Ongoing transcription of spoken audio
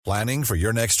Planning for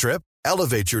your next trip?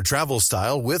 Elevate your travel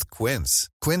style with Quince.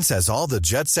 Quince has all the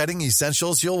jet-setting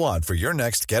essentials you'll want for your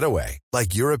next getaway,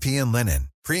 like European linen,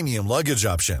 premium luggage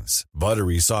options,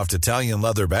 buttery soft Italian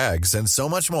leather bags, and so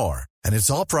much more. And it's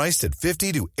all priced at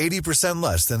 50 to 80%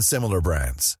 less than similar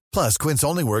brands. Plus, Quince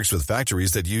only works with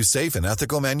factories that use safe and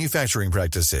ethical manufacturing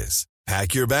practices.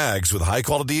 Pack your bags with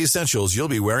high-quality essentials you'll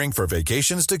be wearing for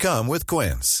vacations to come with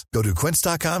Quince. Go to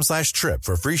quince.com/trip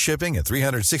for free shipping and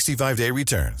 365-day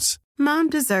returns. Mom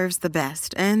deserves the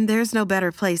best, and there's no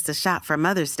better place to shop for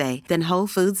Mother's Day than Whole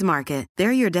Foods Market.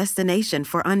 They're your destination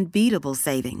for unbeatable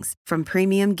savings, from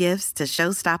premium gifts to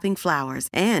show-stopping flowers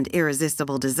and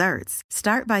irresistible desserts.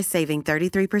 Start by saving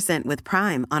 33% with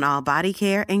Prime on all body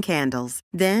care and candles.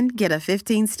 Then get a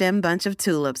 15-stem bunch of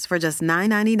tulips for just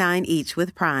 $9.99 each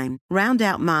with Prime. Round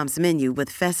out Mom's menu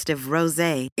with festive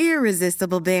rosé,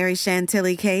 irresistible berry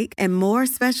chantilly cake, and more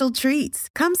special treats.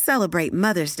 Come celebrate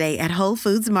Mother's Day at Whole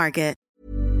Foods Market.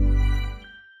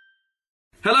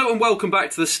 Hello and welcome back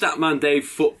to the Statman Dave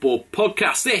Football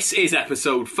Podcast. This is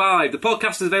episode 5. The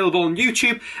podcast is available on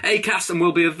YouTube, Acast, and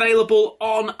will be available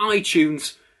on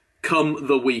iTunes come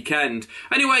the weekend.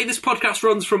 Anyway, this podcast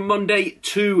runs from Monday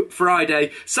to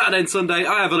Friday. Saturday and Sunday,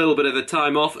 I have a little bit of a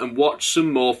time off and watch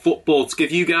some more football to give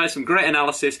you guys some great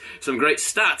analysis, some great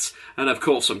stats, and of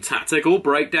course some tactical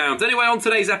breakdowns. Anyway, on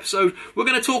today's episode, we're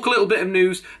going to talk a little bit of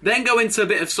news, then go into a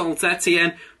bit of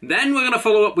Saint-Etienne, then we're going to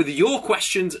follow up with your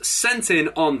questions sent in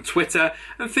on Twitter,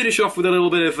 and finish off with a little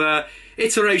bit of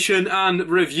iteration and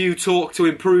review talk to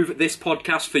improve this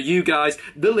podcast for you guys,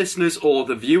 the listeners or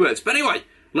the viewers. But anyway,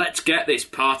 let's get this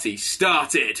party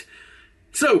started.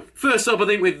 So, first up, I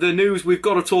think with the news, we've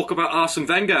got to talk about Arsene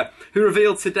Wenger, who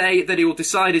revealed today that he will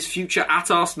decide his future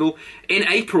at Arsenal in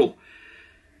April.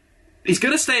 He's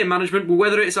going to stay in management, but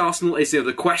whether it's Arsenal is the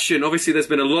other question. Obviously, there's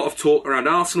been a lot of talk around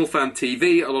Arsenal Fan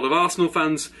TV, a lot of Arsenal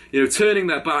fans, turning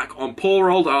their back on poor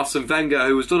old Arsene Wenger,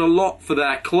 who has done a lot for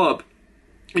their club.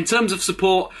 In terms of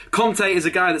support, Conte is a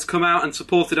guy that's come out and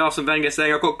supported Arsene Wenger,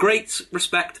 saying, I've got great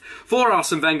respect for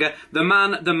Arsene Wenger, the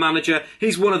man, the manager.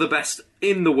 He's one of the best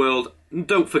in the world.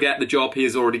 Don't forget the job he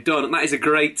has already done. And that is a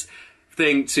great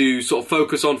thing to sort of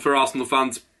focus on for Arsenal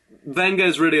fans.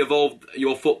 Wenger's really evolved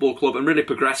your football club and really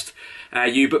progressed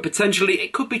you, but potentially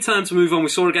it could be time to move on. We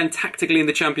saw again tactically in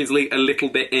the Champions League a little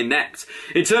bit inept.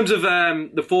 In terms of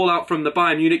the fallout from the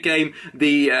Bayern Munich game,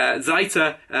 the Zeit,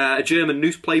 a German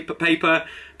newspaper,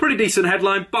 pretty decent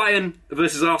headline, Bayern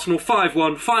versus Arsenal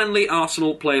 5-1. Finally,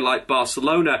 Arsenal play like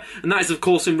Barcelona. And that is, of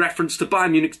course, in reference to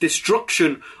Bayern Munich's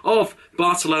destruction of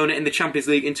Barcelona in the Champions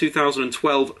League in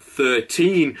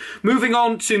 2012-13. Moving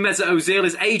on to Mesut Ozil,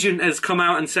 his agent has come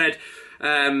out and said,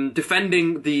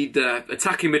 defending the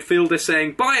attacking midfielder,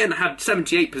 saying, Bayern had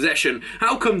 78 possession.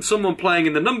 How come someone playing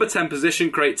in the number 10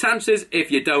 position create chances if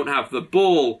you don't have the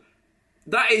ball?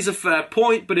 That is a fair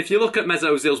point, but if you look at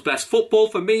Mesut Ozil's best football,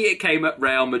 for me it came at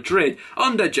Real Madrid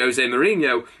under Jose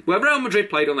Mourinho, where Real Madrid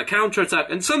played on the counter-attack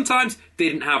and sometimes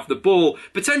didn't have the ball.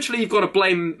 Potentially you've got to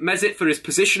blame Mesut for his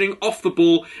positioning off the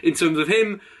ball in terms of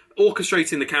him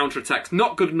orchestrating the counter-attacks.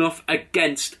 Not good enough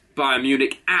against Bayern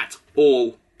Munich at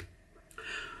all.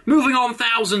 Moving on,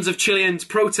 thousands of Chileans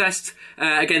protest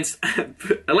against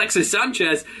Alexis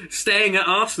Sanchez staying at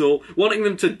Arsenal, wanting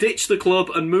them to ditch the club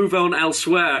and move on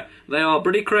elsewhere. They are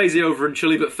pretty crazy over in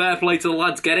Chile, but fair play to the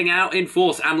lads getting out in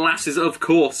force, and lasses, of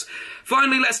course.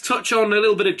 Finally, let's touch on a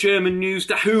little bit of German news.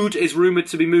 Dahoud is rumoured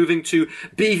to be moving to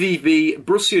BVB,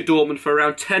 Borussia Dortmund, for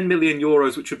around €10 million,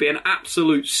 which would be an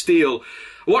absolute steal.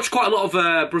 I watched quite a lot of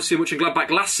Borussia Mönchengladbach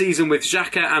last season with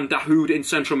Xhaka and Dahoud in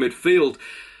central midfield.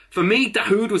 For me,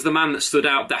 Dahoud was the man that stood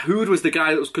out. Dahoud was the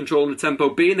guy that was controlling the tempo,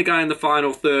 being the guy in the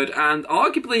final third, and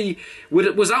arguably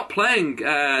was outplaying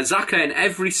Xhaka in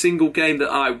every single game that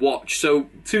I watched. So,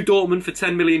 to Dortmund for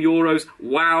 €10 million,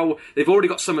 wow. They've already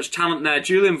got so much talent there.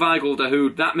 Julian Weigl,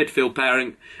 Dahoud, that midfield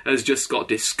pairing has just got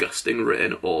disgusting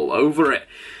written all over it.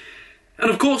 And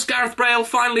of course, Gareth Bale,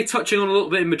 finally touching on a little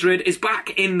bit in Madrid, is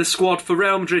back in the squad for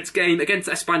Real Madrid's game against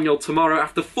Espanyol tomorrow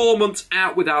after 4 months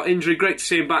out without injury. Great to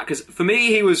see him back, because for me,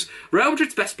 he was Real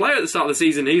Madrid's best player at the start of the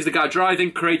season. He's the guy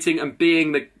driving, creating and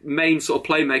being the main sort of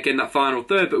playmaker in that final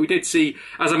third. But we did see,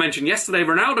 as I mentioned yesterday,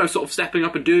 Ronaldo sort of stepping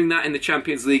up and doing that in the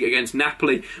Champions League against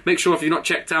Napoli. Make sure if you've not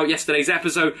checked out yesterday's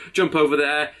episode, jump over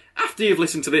there after you've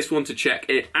listened to this one to check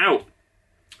it out.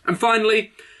 And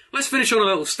finally, let's finish on a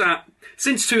little stat.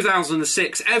 Since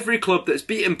 2006, every club that's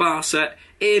beaten Barca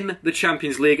in the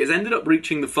Champions League has ended up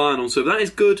reaching the final. So that is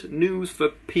good news for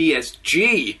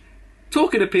PSG.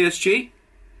 Talking of PSG,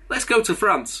 let's go to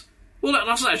France. Well,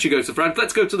 let's actually go to France.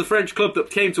 Let's go to the French club that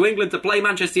came to England to play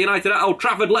Manchester United at Old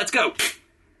Trafford. Let's go.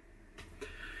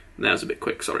 That was a bit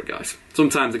quick, sorry guys.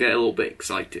 Sometimes I get a little bit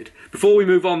excited. Before we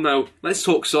move on though, let's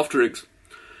talk soft drinks.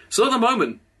 So at the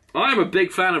moment, I am a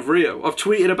big fan of Rio. I've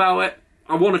tweeted about it.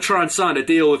 I want to try and sign a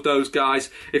deal with those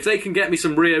guys. If they can get me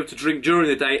some Rio to drink during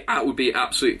the day, that would be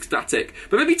absolutely ecstatic.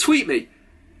 But maybe tweet me.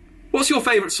 What's your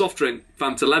favourite soft drink?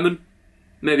 Fanta Lemon?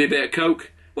 Maybe a bit of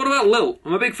Coke? What about Lilt?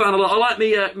 I'm a big fan of Lilt. I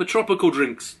like my tropical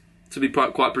drinks, to be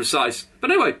quite precise.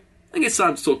 But anyway, I think it's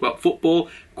time to talk about football.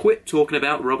 Quit talking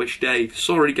about rubbish, Dave.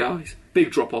 Sorry, guys.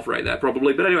 Big drop-off right there,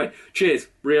 probably. But anyway, cheers.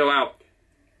 Rio out.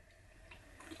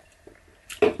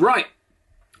 Right.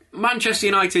 Manchester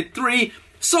United 3,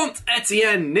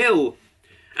 Saint-Etienne 0.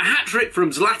 A hat-trick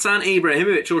from Zlatan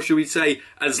Ibrahimovic, or should we say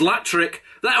a Zlatrick.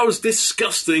 That was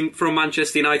disgusting from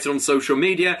Manchester United on social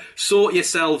media. Sort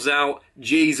yourselves out.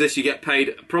 Jesus, you get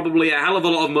paid probably a hell of a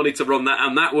lot of money to run that,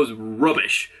 and that was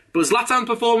rubbish. But Zlatan's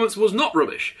performance was not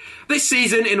rubbish. This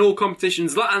season, in all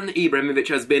competitions, Zlatan Ibrahimovic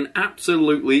has been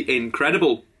absolutely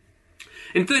incredible.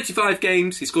 In 35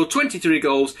 games, he scored 23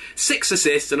 goals, 6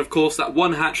 assists, and of course that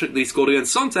one hat-trick that he scored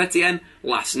against Saint-Etienne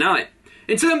last night.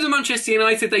 In terms of Manchester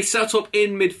United, they set up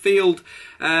in midfield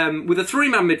with a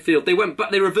three-man midfield.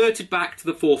 They reverted back to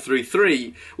the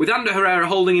 4-3-3, with Ander Herrera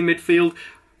holding in midfield,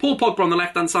 Paul Pogba on the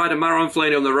left-hand side and Marouane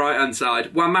Fellaini on the right-hand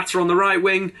side, Juan Mata on the right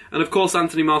wing, and of course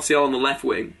Anthony Martial on the left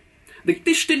wing.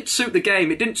 This didn't suit the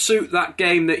game. It didn't suit that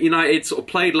game that United sort of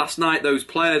played last night, those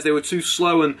players. They were too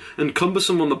slow and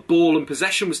cumbersome on the ball, and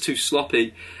possession was too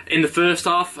sloppy. In the first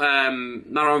half,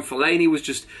 Marouane Fellaini was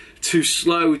just too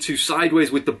slow, too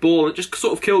sideways with the ball, and it just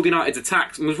sort of killed United's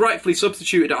attacks, and was rightfully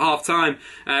substituted at half-time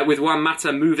with Juan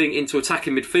Mata moving into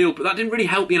attacking midfield, but that didn't really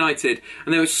help United,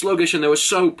 and they were sluggish and they were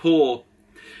so poor.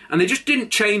 And they just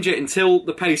didn't change it until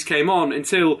the pace came on,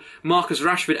 until Marcus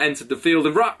Rashford entered the field.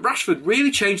 And Rashford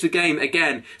really changed the game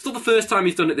again. It's not the first time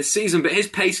he's done it this season, but his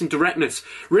pace and directness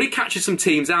really catches some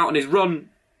teams out, and his run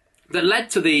that led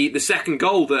to the second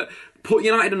goal that put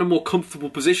United in a more comfortable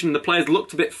position. The players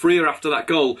looked a bit freer after that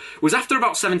goal. It was after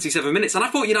about 77 minutes, and I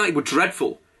thought United were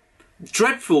dreadful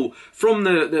from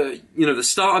the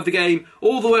start of the game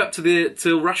all the way up to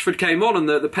till Rashford came on and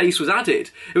the pace was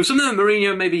added. It was something that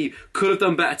Mourinho maybe could have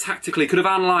done better tactically, could have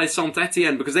analysed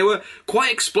Saint-Etienne, because they were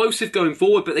quite explosive going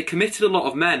forward, but they committed a lot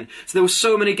of men, so there were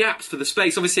so many gaps for the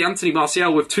space. Obviously Anthony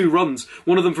Martial with 2 runs,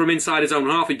 one of them from inside his own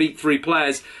half. He beat 3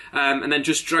 players and then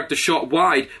just dragged a shot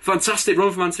wide. Fantastic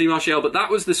run from Anthony Martial, but that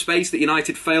was the space that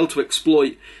United failed to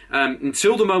exploit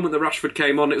until the moment that Rashford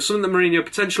came on. It was something that Mourinho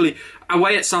potentially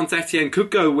away at Saint-Etienne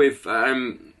could go with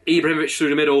Ibrahimovic through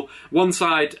the middle, one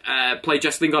side play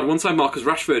Jesse Lingard, one side Marcus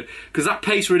Rashford, because that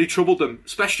pace really troubled them,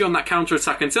 especially on that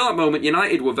counter-attack. Until that moment,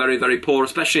 United were very, very poor,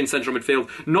 especially in central midfield.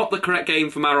 Not the correct game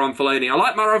for Marouane Fellaini. I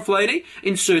like Marouane Fellaini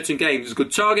in certain games. He's a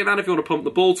good target man if you want to pump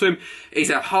the ball to him. He's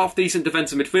a half-decent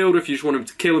defensive midfielder if you just want him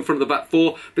to kill in front of the back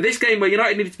four. But this game where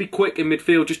United needed to be quick in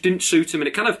midfield just didn't suit him, and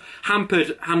it kind of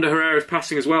hampered Ander Herrera's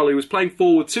passing as well. He was playing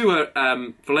forward to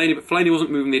Fellaini, but Fellaini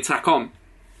wasn't moving the attack on.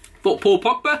 But Paul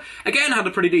Pogba, again, had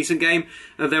a pretty decent game.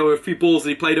 There were a few balls that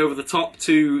he played over the top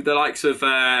to the likes of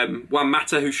Juan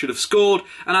Mata, who should have scored,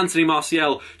 and Anthony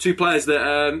Martial, 2 players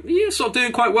that sort of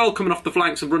doing quite well coming off the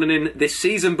flanks and running in this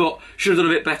season, but should have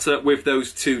done a bit better with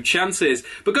those 2 chances.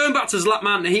 But going back to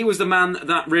Zlatan, he was the man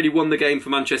that really won the game for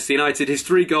Manchester United. His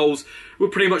 3 goals were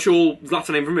pretty much all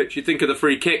Zlatan Ibrahimovic. You think of the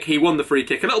free kick, he won the free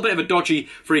kick. A little bit of a dodgy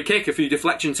free kick, a few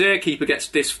deflections here, keeper gets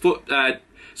this foot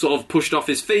sort of pushed off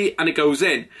his feet, and it goes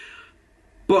in.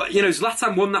 But,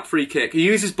 Zlatan won that free kick. He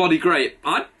used his body great.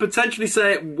 I'd potentially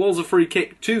say it was a free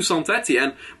kick to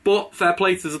Saint-Etienne, but fair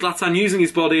play to Zlatan using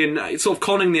his body and sort of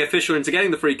conning the official into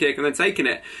getting the free kick and then taking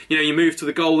it. You move to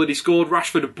the goal that he scored.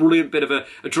 Rashford, a brilliant bit of a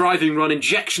driving run,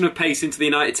 injection of pace into the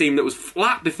United team that was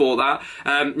flat before that.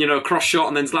 A cross shot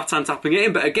and then Zlatan tapping it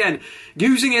in. But again,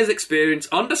 using his experience,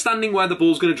 understanding where the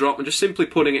ball's going to drop and just simply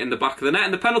putting it in the back of the net.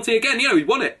 And the penalty, again, he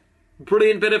won it.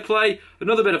 Brilliant bit of play,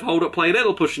 another bit of hold-up play,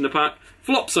 little push in the pack,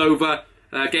 flops over,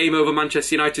 game over,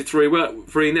 Manchester United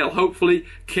 3-0, hopefully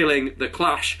killing the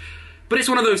clash. But it's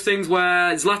one of those things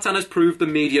where Zlatan has proved the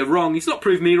media wrong. He's not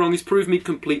proved me wrong, he's proved me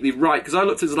completely right, because I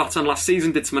looked at Zlatan last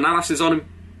season, did some analysis on him,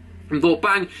 and thought,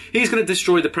 bang, he's going to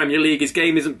destroy the Premier League. His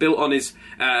game isn't built on his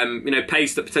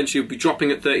pace that potentially would be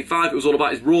dropping at 35. It was all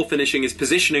about his raw finishing, his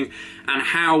positioning, and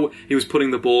how he was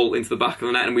putting the ball into the back of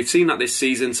the net. And we've seen that this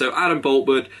season. So Adam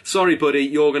Boltwood, sorry buddy,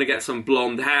 you're going to get some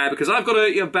blonde hair, because I've got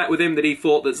a bet with him that he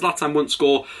thought that Zlatan wouldn't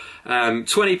score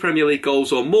 20 Premier League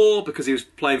goals or more because he was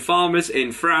playing Farmers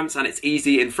in France, and it's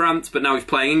easy in France, but now he's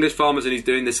playing English Farmers and he's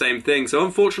doing the same thing. So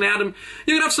unfortunately, Adam,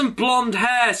 you're going to have some blonde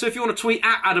hair. So if you want to tweet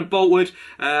at Adam Boltwood,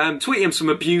 tweet him some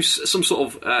abuse, some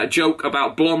sort of joke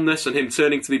about blondness and him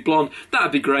turning to be blonde,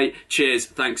 that'd be great. Cheers,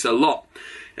 thanks a lot.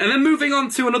 And then moving on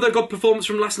to another good performance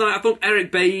from last night, I thought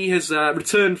Eric Bailly has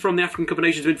returned from the African Cup of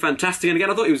Nations, been fantastic. And again,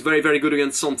 I thought he was very, very good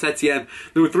against Saint-Etienne.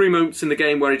 There were 3 moments in the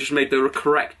game where he just made the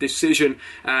correct decision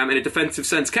in a defensive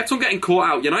sense. Kept on getting caught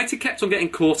out. United kept on getting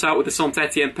caught out with the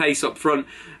Saint-Etienne pace up front.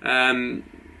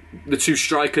 The 2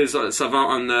 strikers,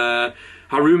 Savant and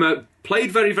Haruma,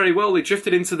 played very, very well. They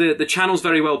drifted into the channels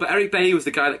very well. But Eric Bailly was the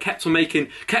guy that kept on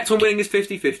winning his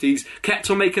 50-50s,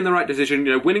 kept on making the right decision,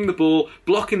 winning the ball,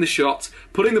 blocking the shots,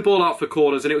 putting the ball out for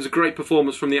corners, and it was a great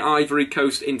performance from the Ivory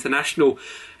Coast international.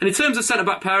 And in terms of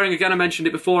centre-back pairing, again, I mentioned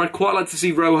it before, I'd quite like to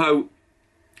see Rojo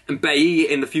and Bailly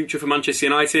in the future for Manchester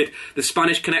United. The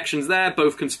Spanish connections there,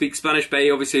 both can speak Spanish.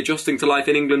 Bailly obviously adjusting to life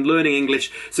in England, learning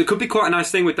English, so it could be quite a nice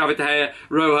thing with David De Gea,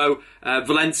 Rojo,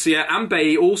 Valencia and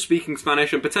Bailly all speaking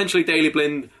Spanish, and potentially Daley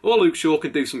Blind or Luke Shaw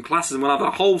could do some classes, and we'll have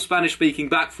a whole Spanish speaking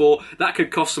back four. That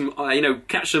could cost some,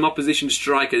 catch some opposition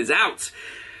strikers out.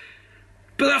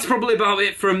 But that's probably about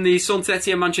it from the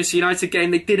Saint-Etienne Manchester United game.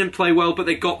 They didn't play well, but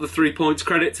they got the 3 points.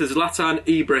 Credit to Zlatan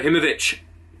Ibrahimovic.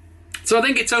 So I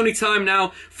think it's only time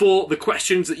now for the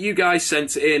questions that you guys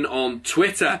sent in on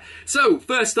Twitter. So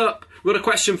first up, we've got a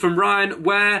question from Ryan.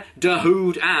 Where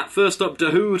Dahoud at? First up,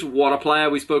 Dahoud, what a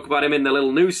player. We spoke about him in the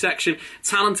little news section.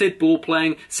 Talented,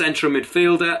 ball-playing, central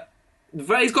midfielder.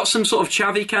 He's got some sort of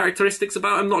Xavi characteristics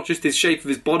about him, not just his shape of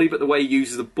his body, but the way he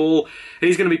uses the ball.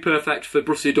 He's going to be perfect for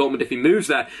Borussia Dortmund if he moves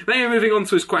there. Maybe moving on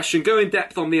to his question, go in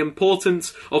depth on the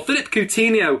importance of Philippe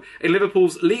Coutinho in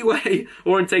Liverpool's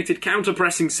leeway-orientated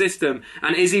counter-pressing system,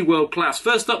 and is he world-class?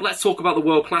 First up, let's talk about the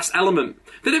world-class element.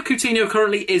 Philippe Coutinho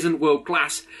currently isn't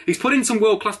world-class. He's put in some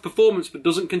world-class performance, but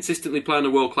doesn't consistently play on a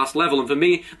world-class level, and for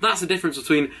me, that's the difference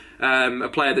between a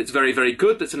player that's very, very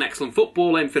good, that's an excellent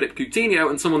footballer in Philippe Coutinho,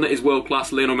 and someone that is world-class,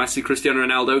 Lionel Messi, Cristiano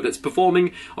Ronaldo, that's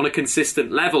performing on a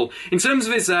consistent level. In terms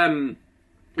of his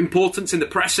importance in the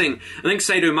pressing, I think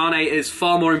Sadio Mane is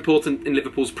far more important in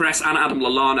Liverpool's press, and Adam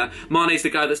Lallana. Mane is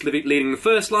the guy that's leading the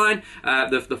first line,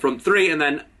 the front three, and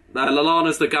then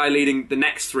Lallana's the guy leading the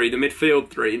next 3, the midfield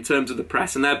 3, in terms of the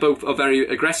press, and they're both are very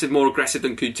aggressive, more aggressive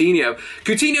than Coutinho.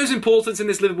 Coutinho's importance in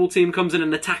this Liverpool team comes in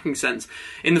an attacking sense.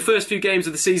 In the first few games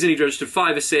of the season, he registered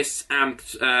 5 assists and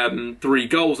 3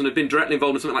 goals, and had been directly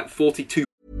involved in something like 42.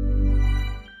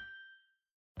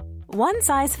 One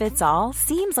size fits all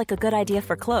seems like a good idea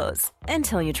for clothes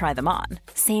until you try them on.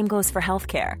 Same goes for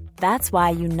healthcare. That's why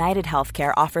United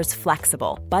Healthcare offers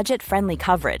flexible, budget-friendly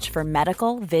coverage for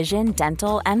medical, vision,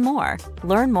 dental, and more.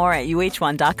 Learn more at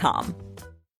uh1.com.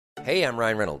 Hey, I'm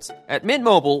Ryan Reynolds. At Mint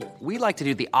Mobile, we like to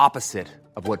do the opposite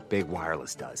of what Big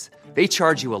Wireless does. They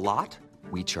charge you a lot,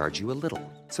 we charge you a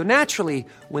little. So naturally,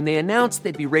 when they announced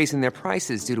they'd be raising their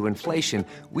prices due to inflation,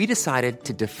 we decided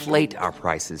to deflate our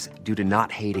prices due to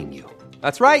not hating you.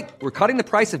 That's right. We're cutting the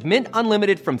price of Mint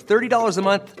Unlimited from $30 a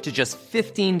month to just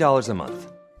 $15 a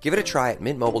month. Give it a try at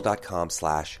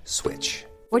mintmobile.com/switch.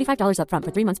 $45 up front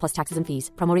for 3 months plus taxes and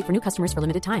fees. Promo rate for new customers for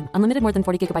limited time. Unlimited more than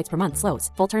 40 gigabytes per month.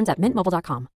 Slows full terms at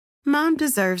mintmobile.com. Mom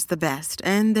deserves the best,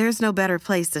 and there's no better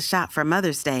place to shop for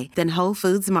Mother's Day than Whole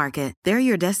Foods Market. They're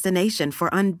your destination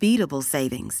for unbeatable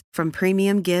savings, from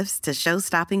premium gifts to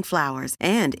show-stopping flowers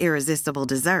and irresistible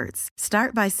desserts.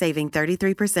 Start by saving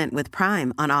 33% with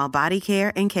Prime on all body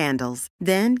care and candles.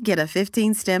 Then get a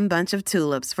 15-stem bunch of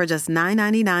tulips for just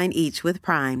 $9.99 each with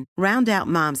Prime. Round out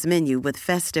Mom's menu with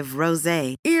festive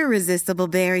rosé, irresistible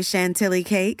berry chantilly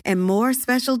cake, and more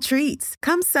special treats.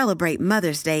 Come celebrate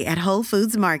Mother's Day at Whole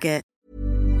Foods Market.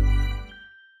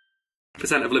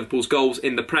 Percent of Liverpool's goals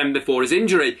in the Prem before his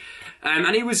injury.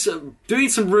 And he was doing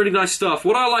some really nice stuff.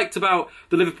 What I liked about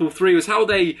the Liverpool 3 was how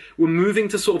they were moving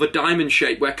to sort of a diamond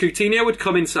shape, where Coutinho would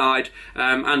come inside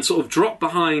and sort of drop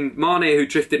behind Mane, who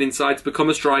drifted inside to become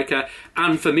a striker,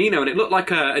 and Firmino, and it looked like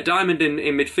a diamond in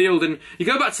midfield. And you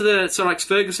go back to the Sir Alex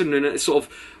Ferguson in sort of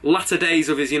latter days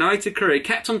of his United career, he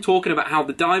kept on talking about how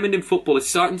the diamond in football is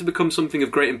starting to become something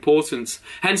of great importance.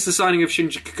 Hence the signing of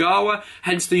Shinji Kagawa,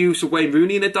 hence the use of Wayne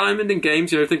Rooney in a diamond in games.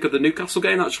 Think of the Newcastle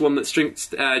game, that's one that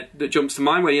jumps to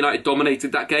mind, where United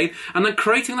dominated that game. And then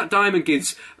creating that diamond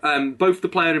gives both the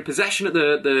player in possession at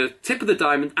the tip of the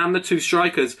diamond and the 2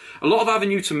 strikers a lot of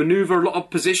avenue to manoeuvre, a lot of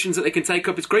positions that they can take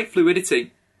up. It's great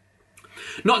fluidity.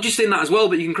 Not just in that as well,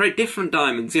 but you can create different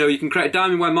diamonds. You can create a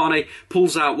diamond where Mane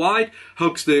pulls out wide,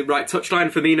 hugs the right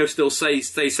touchline, Firmino still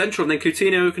stays central, and then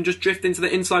Coutinho can just drift into the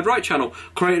inside right channel,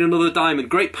 creating another diamond.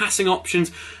 Great passing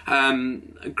options,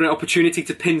 great opportunity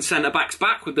to pin centre-backs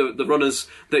back with the runners,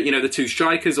 that the 2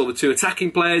 strikers or the 2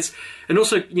 attacking players, and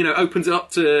also opens it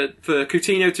up for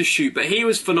Coutinho to shoot. But he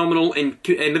was phenomenal in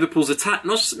Liverpool's attack,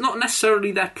 not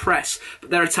necessarily their press, but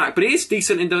their attack. But he is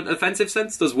decent in the offensive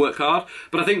sense, does work hard.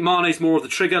 But I think Mane's more of the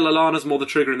trigger, Lallana's more the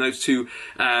trigger in those 2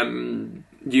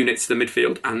 units, the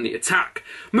midfield and the attack.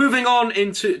 Moving on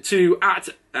to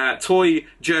Toy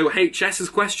Joe HS's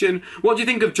question: what do you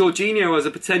think of Jorginho as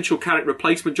a potential Carrick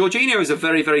replacement? Jorginho is a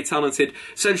very, very talented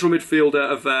central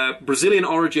midfielder of Brazilian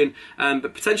origin,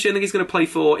 but potentially I think he's going to play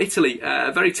for Italy.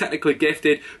 Very technically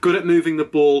gifted, good at moving the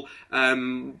ball.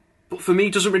 But for me,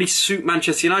 doesn't really suit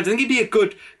Manchester United. I think he'd be a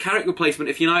good Carrick replacement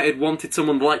if United wanted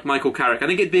someone like Michael Carrick. I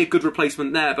think it'd be a good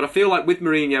replacement there. But I feel like with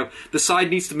Mourinho, the side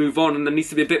needs to move on and there needs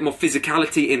to be a bit more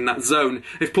physicality in that zone.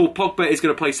 If Paul Pogba is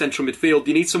going to play central midfield,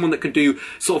 you need someone that can do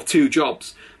sort of two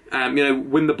jobs.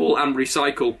 Win the ball and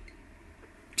recycle.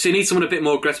 So you need someone a bit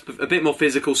more aggressive, a bit more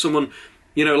physical, someone,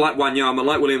 like Wanyama,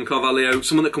 like William Carvalho,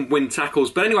 someone that can win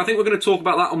tackles. But anyway, I think we're going to talk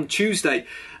about that on Tuesday.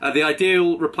 The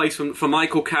ideal replacement for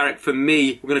Michael Carrick, for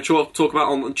me, we're going to talk about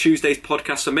on Tuesday's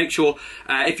podcast. So make sure,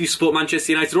 if you support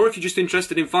Manchester United, or if you're just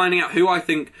interested in finding out who I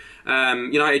think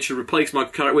United should replace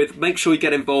Michael Carrick with, make sure you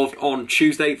get involved on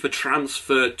Tuesday for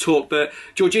Transfer Talk. But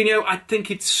Jorginho, I think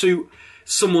he'd suit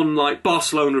someone like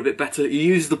Barcelona a bit better. He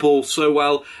uses the ball so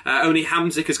well. Only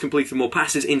Hamsik has completed more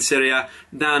passes in Serie A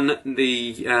than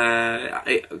the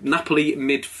Napoli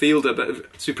midfielder,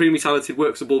 but supremely talented,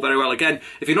 works the ball very well. Again,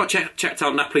 if you've not checked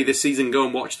out Napoli this season, go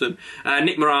and watch them.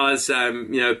 Nick Morales,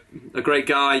 a great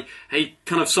guy. He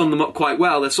kind of summed them up quite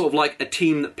well. They're sort of like a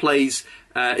team that plays.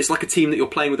 It's like a team that you're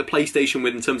playing with a PlayStation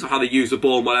with in terms of how they use the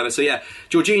ball and whatever. So yeah,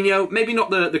 Jorginho, maybe not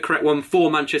the correct one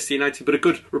for Manchester United, but a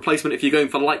good replacement if you're going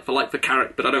for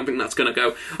Carrick, but I don't think that's going to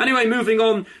go. Anyway, moving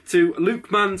on to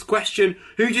Luke Mann's question: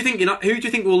 Who do you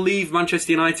think will leave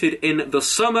Manchester United in the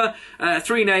summer?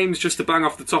 3 names just to bang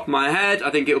off the top of my head.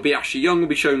 I think it'll be Ashley Young will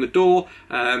be showing the door.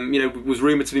 Was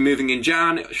rumoured to be moving in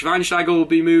Jan. Schweinsteiger will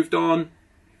be moved on,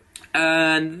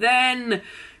 and then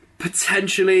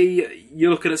potentially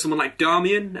you're looking at someone like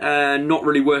Darmian, not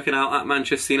really working out at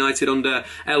Manchester United under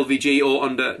LVG or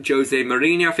under Jose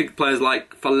Mourinho. I think players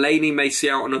like Fellaini may see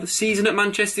out another season at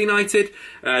Manchester United,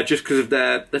 just because of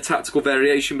their tactical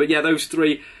variation. But yeah, those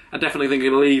 3 I definitely think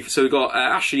are going to leave. So we've got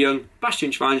Ashley Young,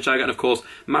 Bastian Schweinsteiger, and of course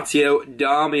Matteo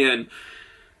Darmian.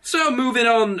 So moving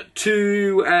on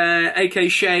to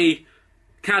AK Shay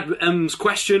Cadm's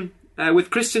question: with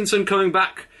Christensen coming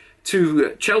back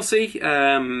to Chelsea,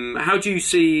 how do you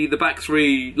see the back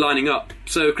 3 lining up?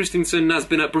 So Christensen has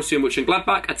been at Borussia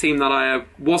Mönchengladbach, a team that I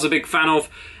was a big fan of.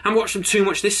 I haven't watched them too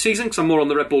much this season because I'm more on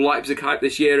the Red Bull Leipzig hype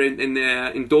this year in the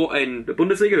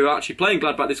Bundesliga, who are actually playing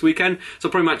Gladbach this weekend, so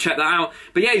I probably might check that out.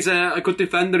 But yeah, he's a good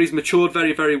defender. He's matured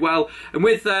very, very well. And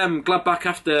with Gladbach,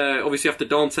 after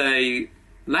Dante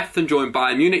left and joined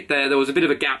Bayern Munich, there was a bit of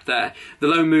a gap there. The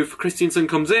loan move for Christensen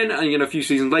comes in, and a few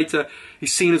seasons later,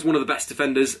 he's seen as one of the best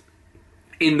defenders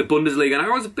in the Bundesliga, and I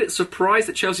was a bit surprised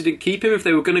that Chelsea didn't keep him if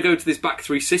they were going to go to this back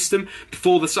 3 system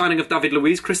before the signing of David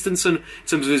Luiz. Christensen, in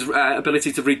terms of his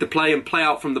ability to read the play and play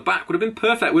out from the back, would have been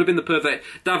perfect. Would have been the perfect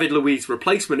David Luiz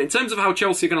replacement. In terms of how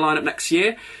Chelsea are going to line up next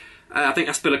year, I think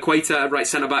Azpilicueta, right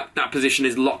centre back, that position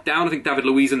is locked down. I think David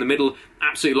Luiz in the middle,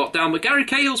 absolutely locked down. But Gary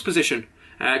Cahill's position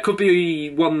could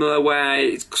be one where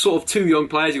it's sort of 2 young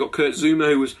players. You've got Kurt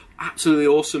Zouma, who was absolutely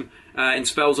awesome in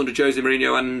spells under Jose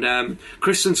Mourinho, and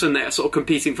Christensen, they're sort of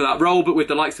competing for that role, but with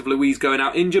the likes of Luiz going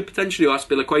out injured potentially, or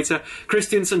Azpilicueta,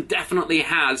 Christensen definitely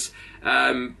has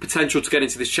potential to get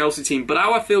into this Chelsea team. But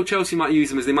how I feel Chelsea might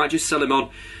use him is they might just sell him on.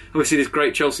 Obviously this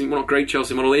interesting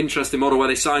model where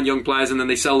they sign young players and then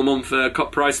they sell them on for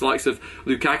cut price, the likes of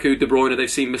Lukaku, De Bruyne.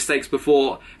 They've seen mistakes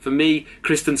before. For me,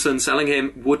 Christensen, selling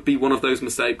him would be one of those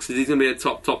mistakes, because he's going to be a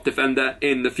top defender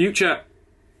in the future.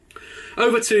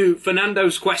 Over to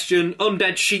Fernando's question: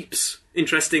 Undead Sheeps,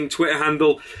 interesting Twitter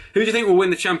handle. Who do you think will win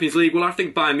the Champions League? Well, I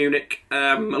think Bayern Munich.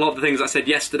 A lot of the things I said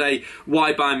yesterday,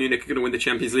 why Bayern Munich are going to win the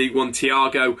Champions League. One,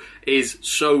 Thiago is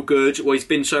so good. Well, he's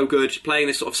been so good, playing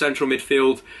this sort of central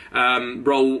midfield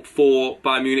role for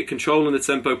Bayern Munich, controlling the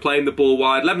tempo, playing the ball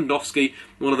wide. Lewandowski,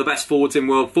 one of the best forwards in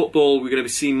world football. We're going to be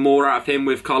seeing more out of him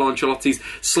with Carlo Ancelotti's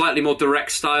slightly more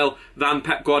direct style than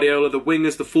Pep Guardiola. The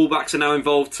wingers, the fullbacks are now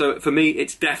involved. So for me,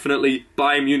 it's definitely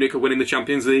Bayern Munich are winning the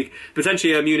Champions League.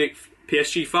 Potentially a Munich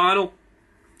PSG final.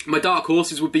 My dark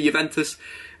horses would be Juventus.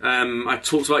 I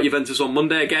talked about Juventus on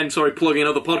Monday. Again, sorry, plugging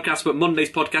another podcast, but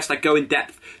Monday's podcast, I go in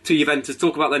depth to Juventus,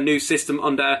 talk about their new system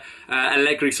under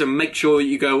Allegri, so make sure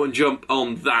you go and jump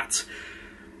on that.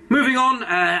 Moving on,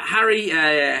 Harry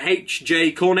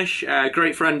H.J. Cornish,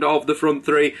 great friend of the Front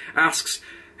Three, asks,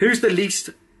 who's the least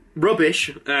rubbish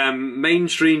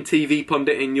mainstream TV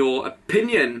pundit in your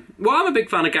opinion? Well, I'm a big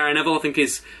fan of Gary Neville. I think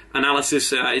his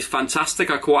analysis is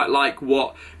fantastic. I quite like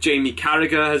what Jamie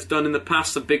Carragher has done in the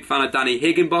past. I'm a big fan of Danny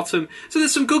Higginbottom. So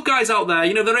there's some good guys out there.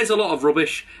 You know, there is a lot of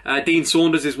rubbish. Dean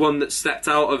Saunders is one that stepped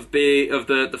out of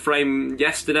the frame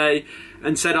yesterday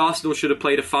and said Arsenal should have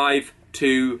played a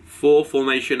 5-2-4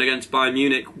 formation against Bayern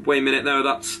Munich. Wait a minute there,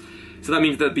 so that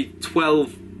means there'd be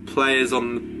 12 players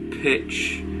on the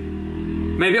pitch.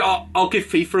 Maybe I'll give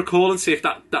FIFA a call and see if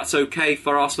that's okay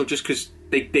for Arsenal, just because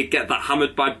they get that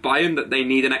hammered by Bayern that they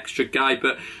need an extra guy.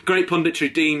 But great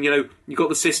punditry, Dean. You know, you got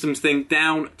the systems thing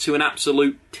down to an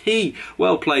absolute T.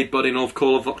 Well played, buddy. And of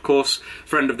course,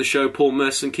 friend of the show, Paul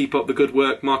Merson. Keep up the good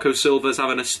work. Marco Silva's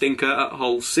having a stinker at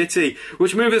Hull City,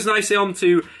 which moves us nicely on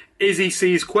to Izzy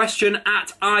C's question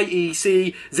at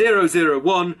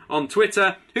IEC001 on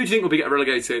Twitter. Who do you think will be getting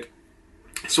relegated?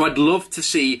 So I'd love to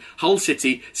see Hull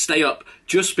City stay up,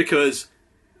 just because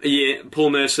Paul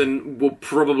Merson will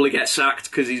probably get sacked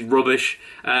because he's rubbish.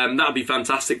 That would be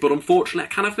fantastic. But unfortunately, I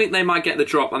kind of think they might get the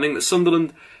drop. I think that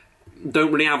Sunderland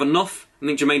don't really have enough. I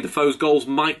think Jermaine Defoe's goals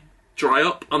might dry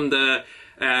up under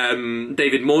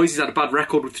David Moyes. He's had a bad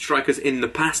record with strikers in the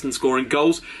past and scoring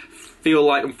goals. Feel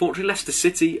like, unfortunately, Leicester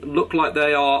City look like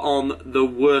they are on the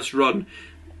worst run.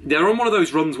 They're on one of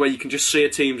those runs where you can just see a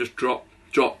team just drop,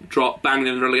 bang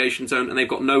in the relegation zone, and they've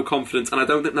got no confidence, and I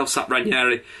don't think they'll sack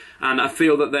Ranieri, and I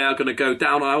feel that they are going to go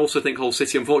down. I also think Hull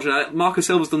City, unfortunately, Marco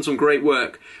Silva's done some great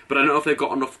work, but I don't know if they've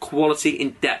got enough quality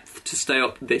in depth to stay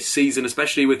up this season,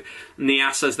 especially with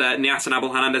Niasse and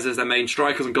Abel Hernandez as their main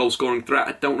strikers and goal-scoring threat.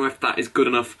 I don't know if that is good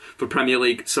enough for Premier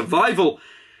League survival.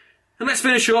 And let's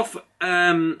finish off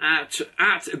at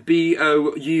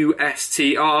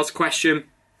BOUSTR's question.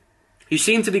 You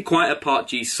seem to be quite a Park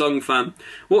Ji-sung fan.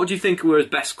 What do you think were his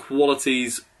best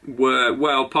qualities were?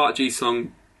 Well, Park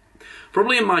Ji-sung,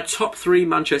 probably in my top 3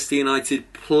 Manchester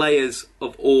United players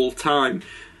of all time.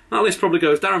 That list probably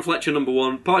goes Darren Fletcher number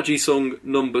 1, Park Ji-sung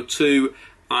number 2,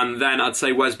 and then I'd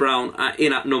say Wes Brown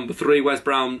in at number 3. Wes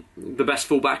Brown, the best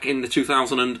fullback in the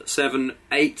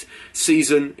 2007-8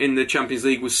 season in the Champions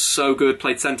League, was so good.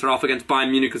 Played centre-half against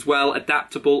Bayern Munich as well.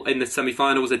 Adaptable in the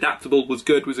semi-final, was adaptable, was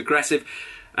good, was aggressive.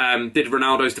 Did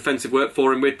Ronaldo's defensive work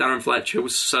for him with Darren Fletcher,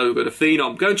 was so good, a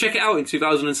phenom. Go and check it out in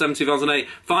 2007-2008.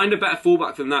 Find a better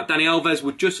fullback than that. Dani Alves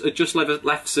had just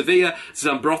left Sevilla.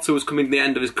 Zambrotta was coming to the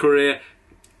end of his career.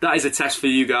 That is a test for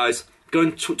you guys. Go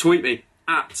and tweet me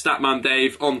at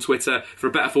StatmanDave on Twitter for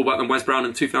a better fullback than Wes Brown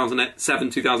in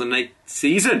 2007-2008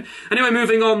 season. Anyway,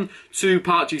 moving on to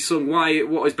Park Ji-sung.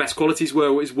 What his best qualities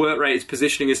were, his work rate, his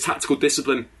positioning, his tactical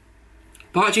discipline.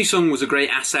 Park Ji-sung was a great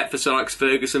asset for Sir Alex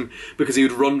Ferguson because he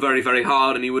would run very, very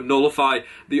hard and he would nullify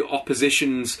the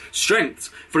opposition's strengths.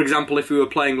 For example, if we were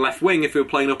playing left wing, if we were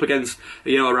playing up against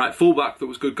a right fullback that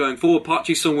was good going forward, Park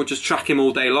Ji-sung would just track him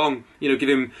all day long, give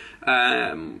him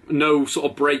no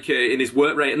sort of break in his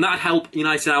work rate, and that'd help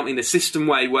United out in the system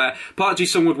way, where Park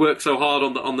Ji-sung would work so hard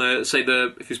on the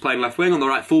if he was playing left wing on the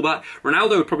right fullback,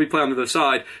 Ronaldo would probably play on the other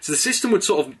side, so the system would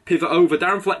sort of pivot over.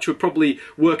 Darren Fletcher would probably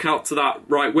work out to that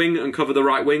right wing and cover the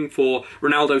right wing for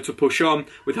Ronaldo to push on,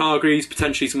 with Hargreaves,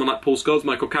 potentially someone like Paul Scholes,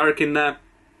 Michael Carrick in there.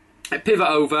 Pivot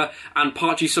over, and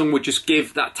Park Ji-sung would just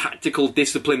give that tactical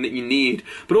discipline that you need.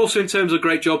 But also in terms of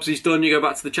great jobs he's done, you go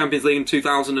back to the Champions League in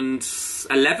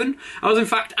 2011. I was in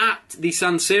fact at the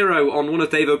San Siro on one of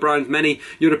Dave O'Brien's many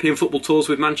European football tours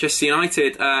with Manchester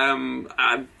United.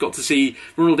 I got to see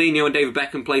Ronaldinho and David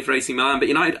Beckham play for AC Milan, but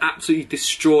United absolutely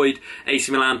destroyed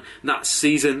AC Milan that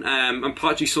season, and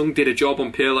Park Ji-sung did a job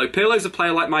on Pirlo. Pirlo's a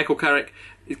player like Michael Carrick.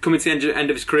 He's coming to the end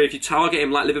of his career. If you target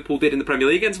him like Liverpool did in the Premier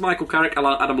League against Michael Carrick,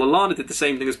 Adam Lallana did the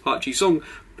same thing as Park Ji-sung,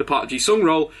 the Park Ji-sung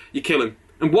role, you kill him.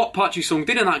 And what Park Ji-sung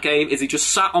did in that game is he just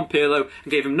sat on Pirlo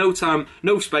and gave him no time,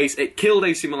 no space. It killed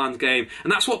AC Milan's game.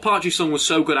 And that's what Park Ji-sung was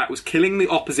so good at, was killing the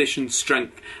opposition's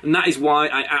strength. And that is why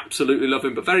I absolutely love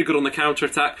him. But very good on the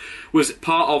counter-attack. Was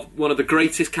part of one of the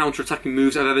greatest counter-attacking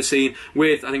moves I've ever seen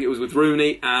with, I think it was with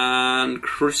Rooney and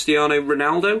Cristiano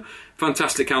Ronaldo.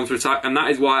 Fantastic counter-attack. And that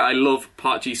is why I love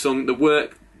Park Ji-sung. The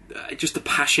work, just the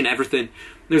passion, everything.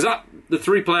 The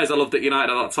 3 players I loved at United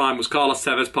at that time was Carlos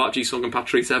Tevez, Park Ji-sung and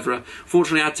Patrice Evra.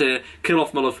 Fortunately, I had to kill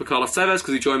off my love for Carlos Tevez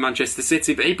because he joined Manchester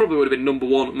City, but he probably would have been number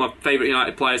 1 of my favourite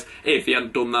United players if he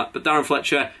hadn't done that. But Darren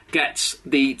Fletcher gets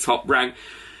the top rank.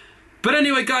 But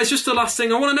anyway, guys, just the last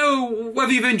thing. I want to know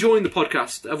whether you've enjoyed the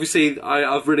podcast. Obviously,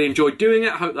 I've really enjoyed doing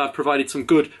it. I hope that I've provided some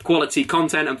good quality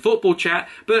content and football chat.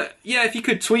 But yeah, if you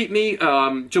could tweet me,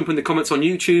 jump in the comments on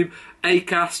YouTube,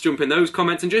 Acast, jump in those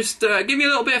comments and just give me a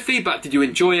little bit of feedback. Did you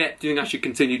enjoy it? Do you think I should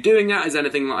continue doing that? Is there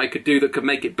anything that I could do that could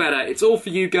make it better? It's all for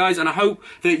you guys, and I hope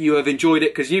that you have enjoyed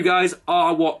it, because you guys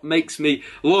are what makes me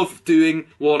love doing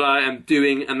what I am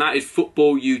doing, and that is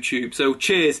football YouTube. So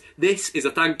cheers. This is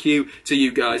a thank you to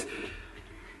you guys.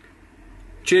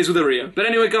 Cheers with a Rio. But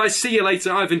anyway, guys, see you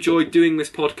later. I've enjoyed doing this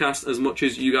podcast as much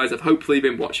as you guys have hopefully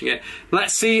been watching it.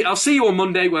 I'll see you on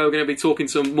Monday, where we're going to be talking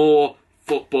some more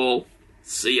football.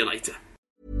 See you later.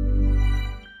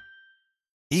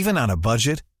 Even on a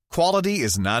budget, quality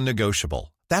is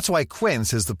non-negotiable. That's why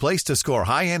Quince is the place to score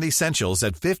high-end essentials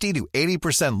at 50 to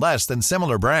 80% less than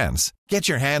similar brands. Get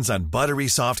your hands on buttery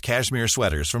soft cashmere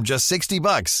sweaters from just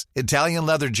 $60, Italian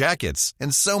leather jackets,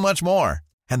 and so much more.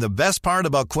 And the best part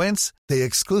about Quince, they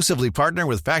exclusively partner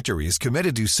with factories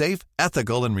committed to safe,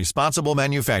 ethical, and responsible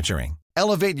manufacturing.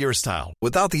 Elevate your style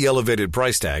without the elevated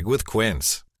price tag with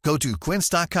Quince. Go to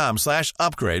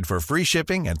quince.com/upgrade for free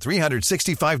shipping and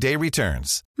 365-day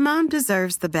returns. Mom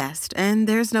deserves the best, and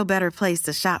there's no better place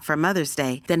to shop for Mother's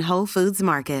Day than Whole Foods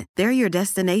Market. They're your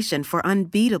destination for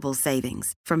unbeatable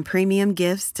savings, from premium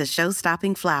gifts to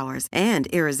show-stopping flowers and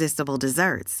irresistible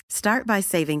desserts. Start by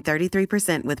saving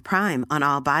 33% with Prime on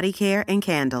all body care and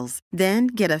candles. Then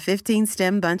get a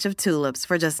 15-stem bunch of tulips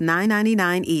for just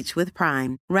 $9.99 each with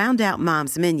Prime. Round out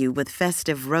Mom's menu with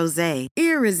festive rosé,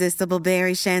 irresistible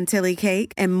berry chantilly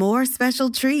cake, and more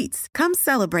special treats. Come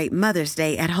celebrate Mother's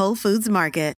Day at Whole Foods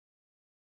Market.